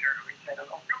Dilbert creator, who he said a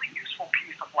really useful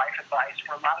piece of life advice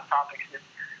for a lot of topics is,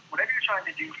 whatever you're trying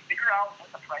to do, figure out what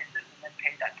the price is and then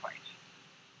pay that price.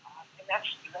 And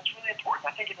that's really important.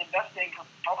 I think in investing, for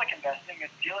public investing,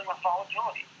 is dealing with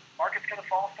volatility. Market's going to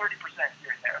fall 30%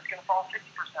 here and there. It's going to fall 50%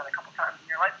 a couple times in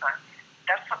your lifetime.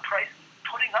 That's the price.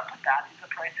 Putting up with that is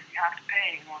the price that you have to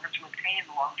pay in order to obtain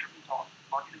the long-term results the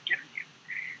market is giving you.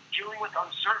 Dealing with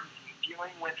uncertainty,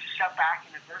 dealing with setback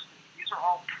and adversity, these are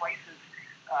all prices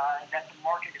that the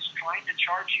market is trying to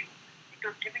charge you.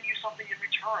 they're giving you something in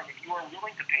return if you are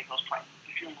willing to pay those prices.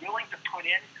 If you're willing to put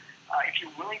in,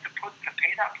 to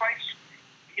pay that price,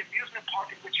 the amusement park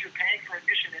in which you're paying for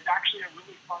admission is actually a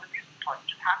really fun amusement park.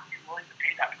 You just have to be willing to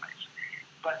pay that price.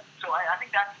 But so I think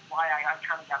that's why I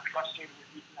kind of got frustrated with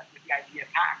the idea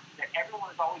of hacks, that everyone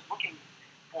is always looking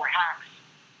for hacks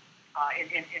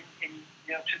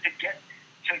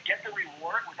to get the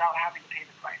reward without having to pay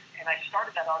the price. And I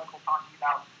started that article talking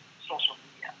about social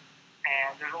media.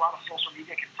 And there's a lot of social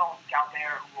media consultants out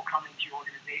there who will come into your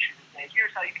organization and say,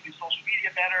 here's how you can do social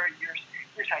media better, here's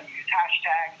how you use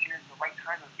hashtags, here's the right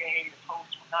time of day to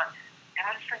post, whatnot. And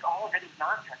I just think all of it is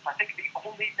nonsense. I think the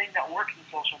only thing that works in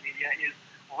social media is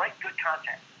write good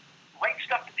content. Write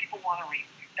stuff that people want to read.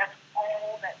 That's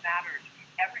all that matters.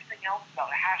 Everything else about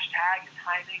a hashtag and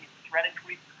timing and threading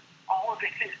tweets, all of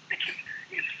it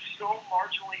is so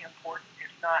marginally important,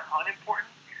 if not unimportant,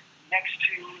 next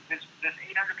to this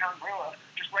 800-pound gorilla.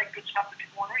 Just write good stuff that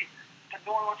people want to read. But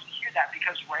no one wants to hear that,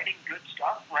 because writing good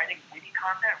stuff, writing witty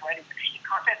content, writing interesting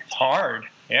content is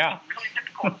hard. Yeah. It's really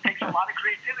difficult. It takes a lot of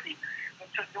creativity. But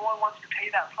so no one wants to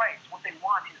pay that price. What they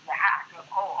want is the hack of,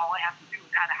 all I have to do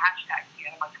is add a hashtag at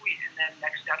the end of my tweet, and then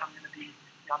next step I'm going to be,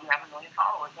 I'm going to have 1 million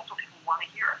followers. That's what people want to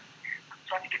hear.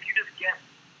 So I think if you just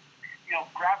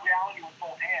grab reality with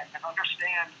both hands and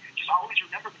understand, just always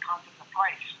remember the concept of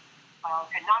price,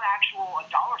 and not a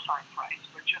dollar sign price,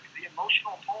 but just the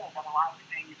emotional toll that a lot of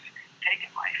things take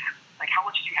in life. Like, how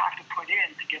much do you have to put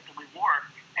in to get the reward?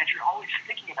 And if you're always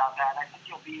thinking about that, I think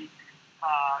you'll be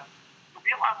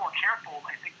a lot more careful,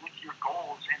 I think, with your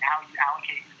goals and how you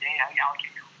allocate your day, how you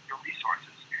allocate your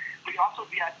resources. But you also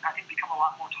become a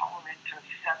lot more tolerant to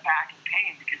setback and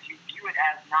pain, because you view it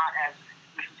as not as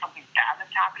this is something bad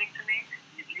that's happening to me.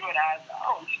 You view it as,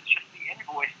 this is just the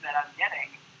invoice that I'm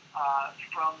getting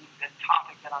from the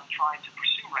topic that I'm trying to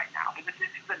pursue right now. But this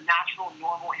is a natural,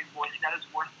 normal invoice that is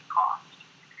worth the cost.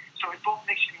 So it both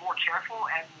makes you more careful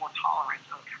and more tolerant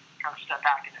of kind of step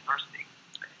back in adversity.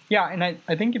 Yeah, and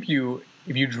I think if you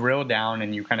drill down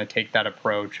and you kind of take that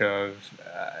approach of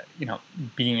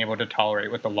being able to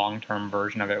tolerate with the long-term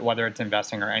version of it, whether it's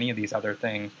investing or any of these other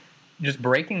things, just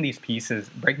breaking these pieces,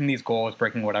 breaking these goals,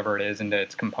 breaking whatever it is into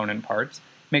its component parts,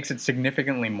 makes it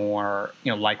significantly more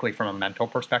likely from a mental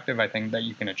perspective, I think, that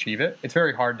you can achieve it. It's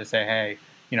very hard to say, hey,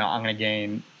 I'm going to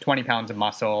gain 20 pounds of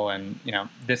muscle and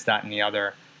this, that, and the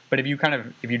other. But if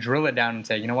you drill it down and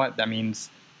say, you know what, that means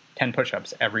 10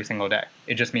 push-ups every single day.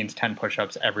 It just means 10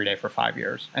 push-ups every day for 5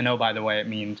 years. And oh, by the way, it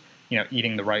means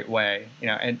eating the right way.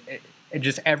 And it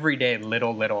just everyday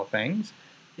little things.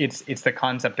 It's the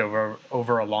concept over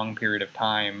a long period of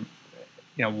time.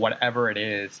 Whatever it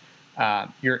is,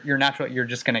 you're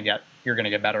just gonna get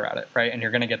better at it, right? And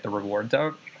you're gonna get the rewards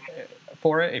out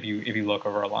for it if you look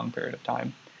over a long period of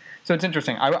time. So it's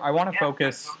interesting. I want to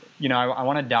focus. I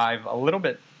want to dive a little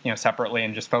bit separately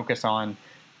and just focus on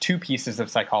two pieces of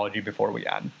psychology before we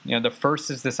end. The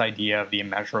first is this idea of the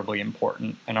immeasurably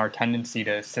important and our tendency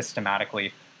to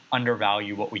systematically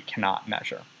undervalue what we cannot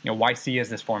measure. YC is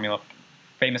this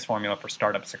famous formula for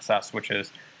startup success, which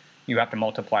is you have to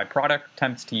multiply product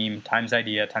times team times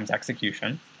idea times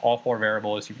execution, all 4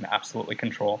 variables you can absolutely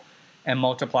control, and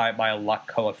multiply it by a luck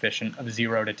coefficient of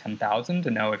 0 to 10,000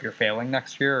 to know if you're failing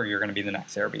next year or you're going to be the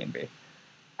next Airbnb.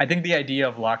 I think the idea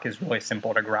of luck is really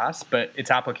simple to grasp, but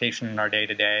its application in our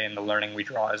day-to-day and the learning we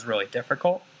draw is really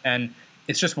difficult. And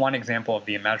it's just one example of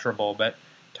the immeasurable, but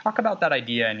talk about that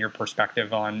idea and your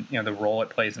perspective on the role it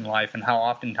plays in life, and how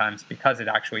oftentimes, because it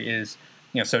actually is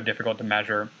so difficult to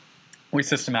measure, we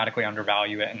systematically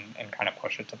undervalue it and kind of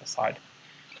push it to the side.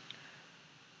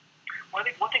 Well, I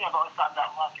think one thing I've always thought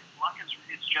about luck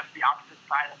is just the opposite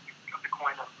side of the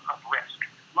coin of risk.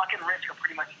 Luck and risk are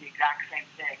pretty much the exact same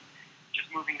thing, just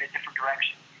moving in a different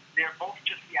direction. They're both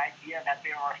just the idea that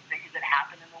there are things that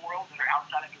happen in the world that are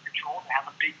outside of your control that have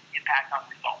a big impact on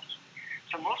results.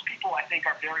 So most people, I think,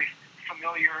 are very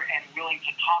familiar and willing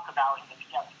to talk about and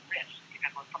accept risk,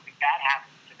 because when something bad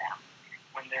happens to them,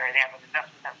 when they have an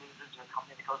investment that loses or a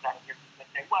company that goes out of business, they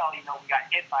say, well, we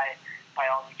got hit by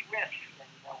all these risks,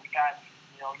 and we got,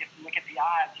 you have to look at the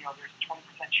odds, there's a 20%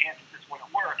 chance that this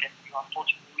wouldn't work, and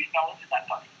unfortunately we fell into that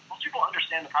bucket. Most people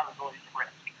understand the probabilities of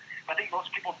risk. But I think most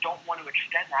people don't want to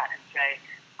extend that and say,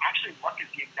 actually, luck is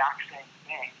the exact same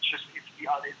thing. It's the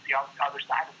other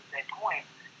side of the same coin.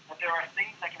 But there are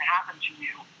things that can happen to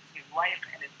you in life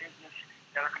and in business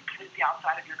that are completely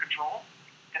outside of your control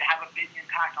that have a big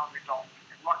impact on results.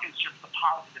 And luck is just the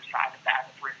positive side of that,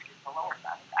 if risk is the lower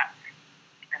side of that.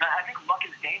 And I think luck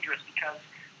is dangerous because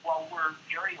while we're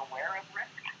very aware of risk,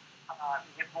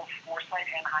 with both foresight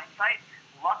and hindsight,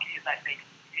 luck is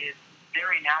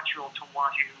very natural to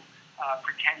want to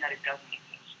pretend that it doesn't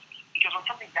exist. Because when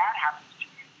something bad happens to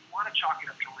you, you want to chalk it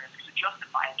up to risk to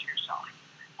justify it to yourself.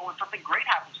 But when something great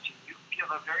happens to you, if you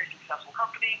have a very successful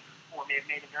company or may have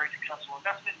made a very successful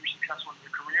investment, you're successful in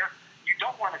your career, you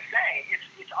don't want to say,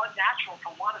 it's unnatural to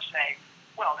want to say,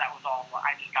 well, that was all,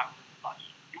 I just got really lucky.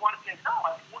 You want to say, no,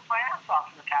 I've worked my ass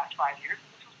off in the past 5 years, and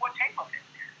this is what came of it.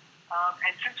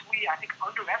 And since we, I think,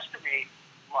 underestimate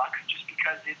luck just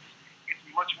because it's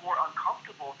much more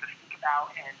uncomfortable to think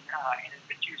about and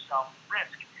admit to yourself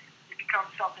risk, it becomes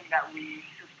something that we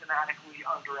systematically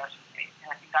underestimate.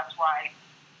 And I think that's why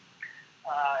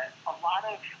a lot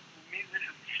of, maybe this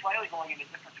is slightly going in a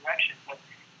different direction, but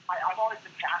I've always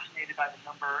been fascinated by the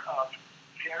number of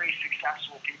very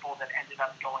successful people that ended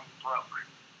up going broke.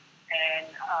 And,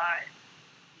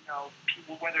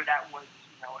 people, whether that was,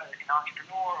 an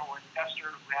entrepreneur or an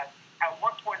investor who had, at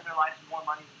one point in their lives, more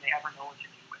money than they ever know what to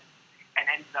do with, and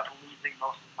ended up losing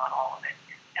most, if not all of it.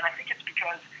 And I think it's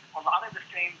because a lot of the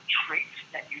same traits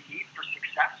that you need for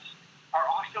success are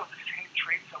also the same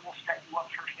traits that will set you up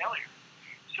for failure.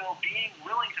 So being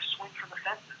willing to swing for the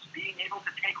fences, being able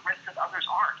to take risks that others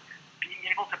aren't, being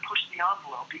able to push the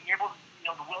envelope, being able to,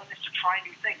 the willingness to try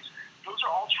new things, those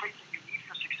are all traits that you need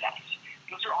for success.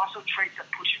 Those are also traits that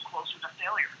push you closer to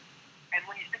failure. And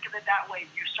when you think of it that way,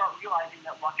 you start realizing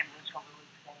that luck and risk are really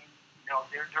the same.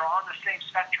 They're on the same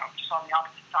spectrum, just on the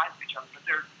opposite sides of each other, but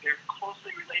they're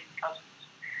closely related cousins.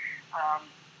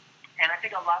 And I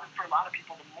think for a lot of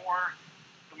people, the more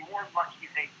lucky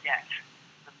they get,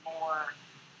 the more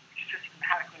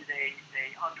systematically they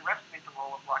underestimate the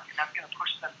role of luck, and that's going to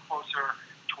push them closer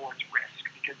towards risk.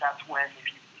 Because that's when,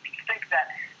 if you think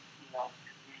that the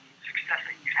success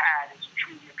that you had is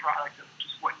truly a product of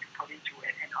just what you put into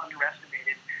it and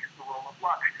underestimated the role of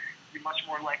luck, you're much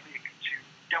more likely to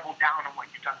double down on what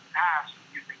you've done in the past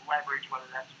using leverage, whether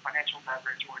that's financial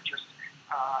leverage or just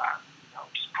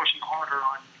pushing harder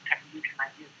on techniques and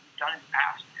ideas that you've done in the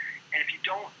past. And if you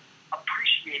don't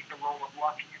appreciate the role of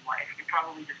luck in life, you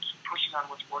probably just keep pushing on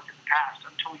what's worked in the past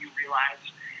until you realize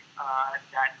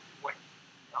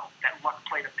that luck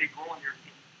played a big role in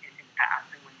the past.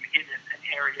 And when you hit an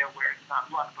area where it's not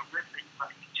luck but risk that you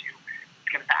left into,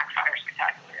 it's going to backfire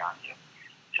spectacularly on you.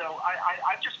 So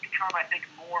I've just become, I think,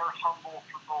 more humble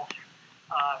for both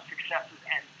successes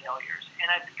and failures.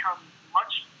 And I've become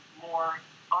much more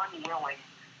unwilling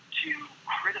to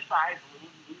criticize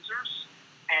losers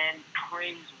and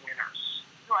praise winners.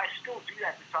 I still do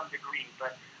that to some degree,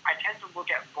 but I tend to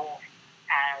look at both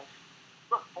as,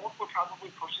 look, both were probably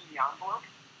pushing the envelope,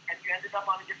 and you ended up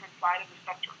on a different side of the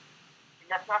spectrum. And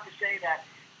that's not to say that,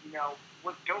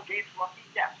 was Bill Gates lucky?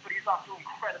 Yes, but he's also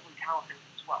incredibly talented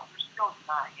as well. There's no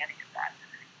denying any of that.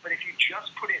 But if you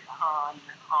just put it on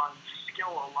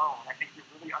skill alone, I think you're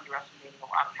really underestimating a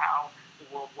lot of how the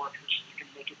world works, which can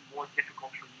make it more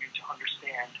difficult for you to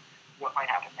understand what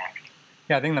might happen next.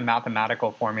 Yeah, I think the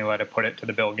mathematical formula to put it to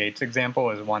the Bill Gates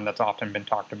example is one that's often been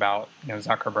talked about.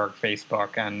 Zuckerberg,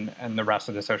 Facebook, and the rest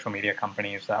of the social media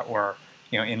companies that were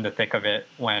in the thick of it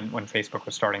when Facebook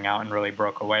was starting out and really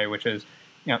broke away, which is,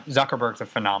 Zuckerberg's a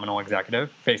phenomenal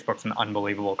executive. Facebook's an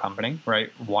unbelievable company,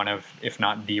 right? One of, if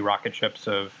not the rocket ships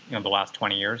of the last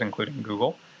 20 years, including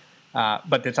Google.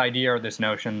 But this idea or this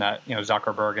notion that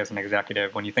Zuckerberg as an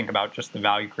executive, when you think about just the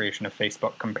value creation of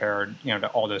Facebook compared to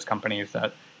all those companies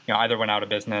that either went out of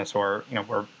business or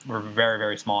were very,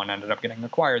 very small and ended up getting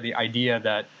acquired, the idea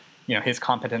that his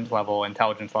competence level,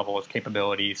 intelligence level, his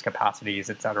capabilities, capacities,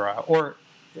 etc., or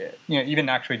even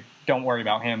actually don't worry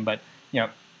about him, but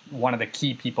one of the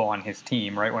key people on his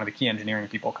team, right, one of the key engineering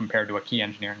people compared to a key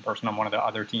engineering person on one of the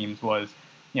other teams was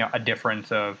a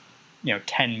difference of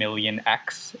 10 million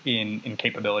x in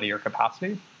capability or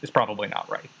capacity is probably not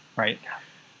right?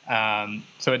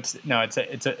 So it's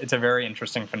a very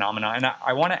interesting phenomenon, and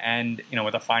I want to end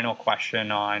with a final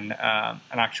question on and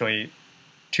actually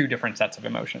two different sets of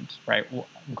emotions, right?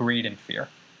 Greed and fear.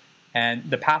 And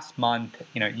the past month,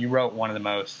 you wrote one of the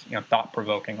most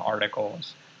thought-provoking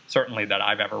articles, certainly that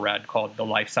I've ever read, called "The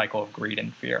Life Cycle of Greed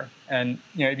and Fear." And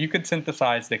if you could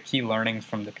synthesize the key learnings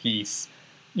from the piece,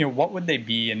 what would they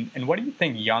be, and what do you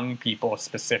think young people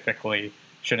specifically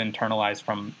should internalize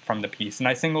from the piece? And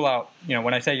I single out,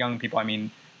 when I say young people, I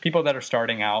mean people that are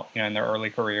starting out, in their early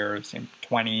careers,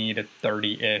 20 to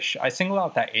 30-ish. I single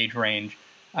out that age range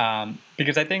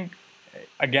because I think,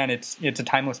 again, it's a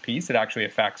timeless piece. It actually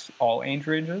affects all age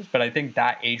ranges, but I think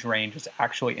that age range is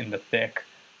actually in the thick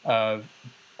of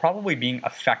probably being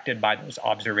affected by those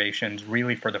observations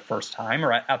really for the first time,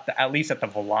 or at least at the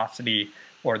velocity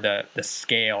or the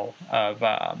scale of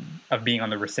being on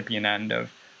the recipient end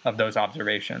of those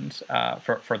observations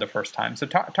for the first time. So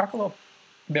talk a little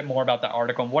a bit more about that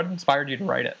article and what inspired you to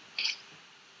write it?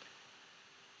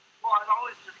 Well, I've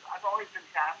always been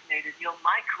fascinated.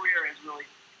 My career has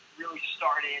really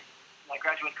started. I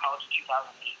graduated college in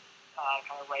 2008,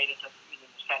 kind of right at the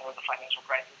center of the financial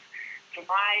crisis. So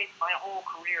my whole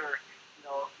career,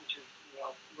 which is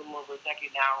a little over a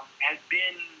decade now, has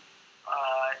been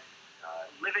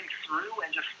living through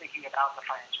and just thinking about the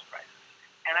financial crisis.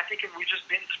 And I think we've just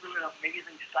been through an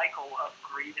amazing cycle of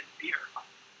greed and fear,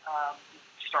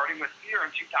 starting with fear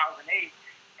in 2008.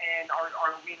 And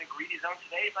are we in a greedy zone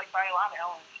today? Like, by a lot of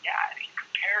elements, yeah. If you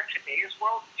compare today's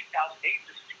world to 2008,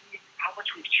 to see how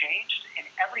much we've changed in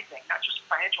everything, not just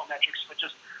financial metrics, but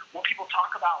just what people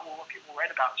talk about, what people write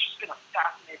about. It's just been a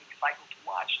fascinating cycle to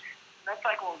watch. And that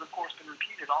cycle has, of course, been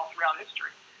repeated all throughout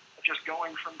history, of just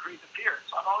going from greed to fear.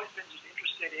 So I've always been just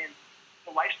interested in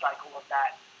the life cycle of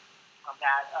that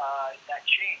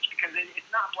change, because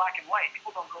it's not black and white.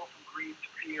 People don't go from greed to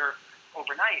fear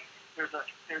overnight. There's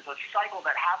a cycle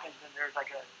that happens, and there's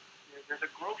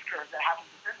a growth curve that happens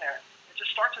within there. It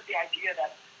just starts with the idea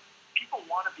that people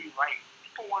want to be right.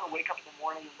 People want to wake up in the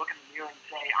morning and look in the mirror and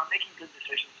say, I'm making good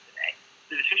decisions today.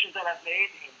 The decisions that I've made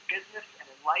in business and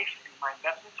in life and in my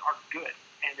investments are good,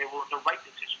 and they were the right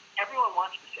decisions. Everyone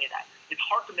wants to say that. It's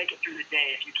hard to make it through the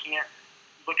day if you can't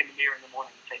look in the mirror in the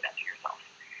morning and say that to yourself.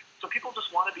 So people just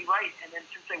want to be right, and then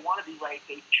since they want to be right,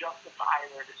 they justify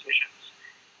their decisions.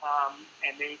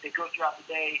 And they go throughout the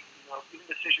day, even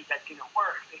decisions that didn't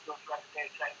work, they go throughout the day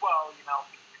and say, well, it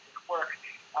didn't work.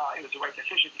 It was the right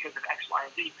decision because of X, Y,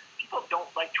 and Z. People don't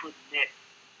like to admit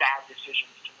bad decisions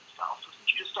to themselves. So since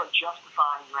you just start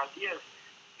justifying your ideas,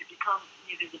 it becomes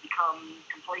easy to become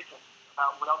complacent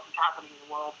about what else is happening in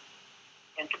the world.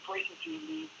 And complacency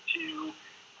leads to,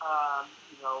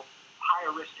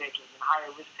 higher risk-taking, and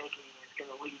higher risk-taking is going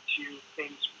to lead to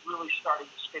things really starting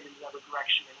to spin in the other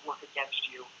direction and work against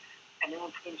you. And then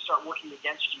when things start working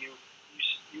against you,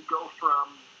 you go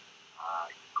from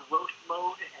growth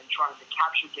mode and trying to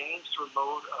capture gains to a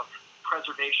mode of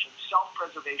preservation,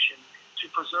 self-preservation, to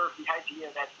preserve the idea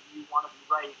that you want to be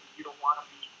right, you don't want to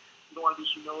be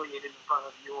humiliated in front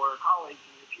of your colleagues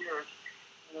and your peers.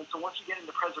 And then, so once you get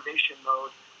into preservation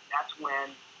mode, that's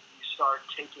when you start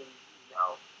taking,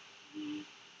 you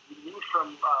move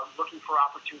from looking for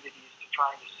opportunities to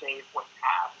trying to save what you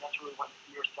have. And that's really when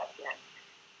fear sets in.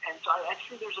 And so I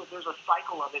think there's a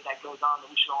cycle of it that goes on that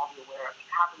we should all be aware of. It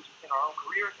happens within our own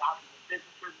careers, it happens in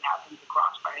businesses, it happens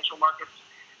across financial markets.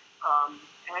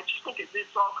 And I just think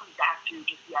this all comes back to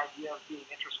just the idea of being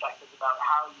introspective about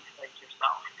how you think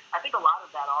yourself. I think a lot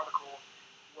of that article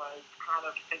was kind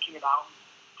of thinking about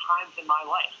times in my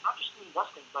life, not just in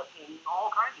investing, but in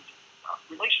all kinds of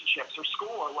relationships or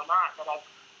school or whatnot, that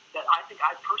I think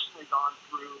I've personally gone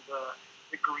through the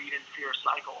greed and fear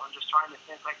cycle. I'm just trying to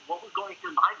think, like, what was going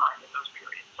through my mind in those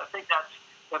periods. I think that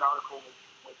article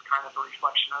was kind of a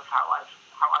reflection of how I've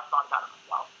thought about it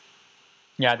myself.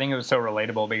 Yeah, I think it was so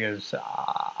relatable because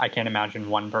I can't imagine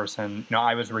one person,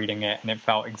 I was reading it and it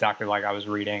felt exactly like I was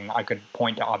reading. I could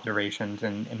point to observations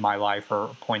in my life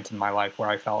or points in my life where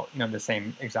I felt, the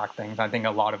same exact things. I think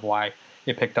a lot of why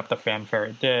it picked up the fanfare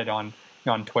it did on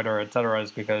Twitter, et cetera,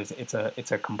 is because it's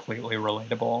a completely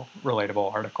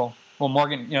relatable article. Well,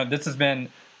 Morgan, this has been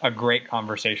a great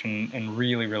conversation and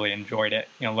really, really enjoyed it.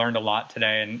 Learned a lot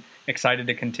today and excited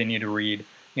to continue to read,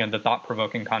 the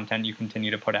thought-provoking content you continue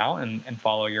to put out and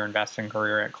follow your investing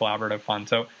career at Collaborative Fund.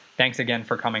 So thanks again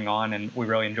for coming on, and we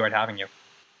really enjoyed having you.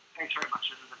 Thanks very much.